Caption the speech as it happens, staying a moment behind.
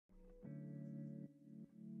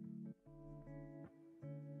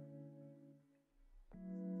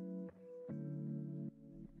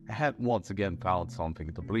I have once again found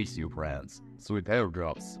something to please you friends. Sweet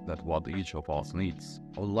airdrops, that's what each of us needs.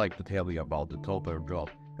 I would like to tell you about the top airdrop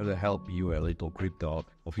that will help you a little crypto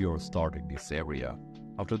if you are starting this area.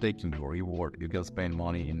 After taking your reward, you can spend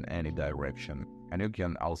money in any direction, and you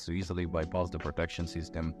can also easily bypass the protection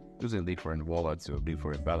system using different wallets with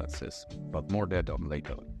different balances, but more that on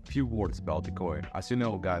later. Few words about the coin. As you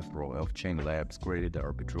know, Guysbro of Chain Labs created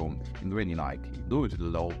Arbitrum in 2019. Due to the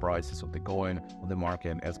low prices of the coin on the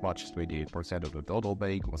market, as much as 28% of the total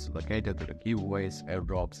bank was allocated to the giveaways,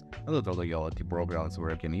 airdrops, and other loyalty programs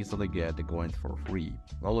where you can easily get the coins for free.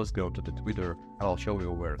 Now let's go to the Twitter, and I'll show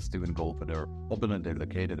you where Steven Goldfeder openly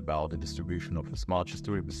indicated about the distribution of as much as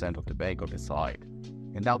 30% of the bank on the side.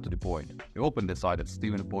 And now to the point. We opened the site that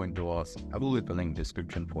Steven pointed to us. I will leave a link in the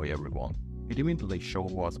description for everyone. It immediately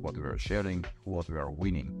shows us what we are sharing, what we are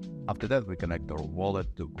winning. After that, we connect our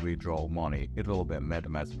wallet to withdraw money. It will be a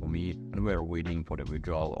MetaMask for me, and we are waiting for the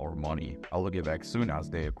withdrawal or money. I will give back soon as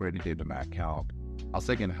they accredited my account. A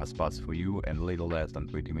second has passed for you and a little less than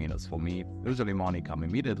 20 minutes for me. Usually money come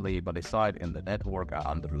immediately, but the site and the network are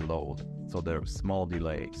under load, so there are small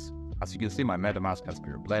delays. As you can see, my MetaMask has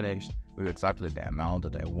been replenished with exactly the amount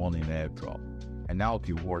that I won in airdrop. And now a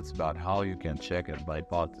few words about how you can check and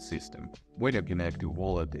bypass the system. When you connect your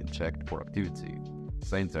wallet and check for activity.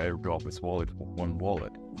 Since the airdrop is valid for one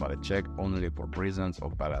wallet, but I check only for presence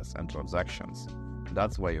of balance and transactions.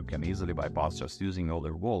 That's why you can easily bypass just using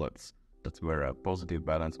other wallets. That's where a positive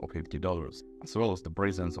balance of $50, as well as the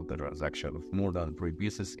presence of the transaction of more than 3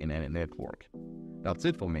 pieces in any network. That's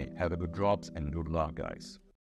it for me. Have a good drops and good luck, guys.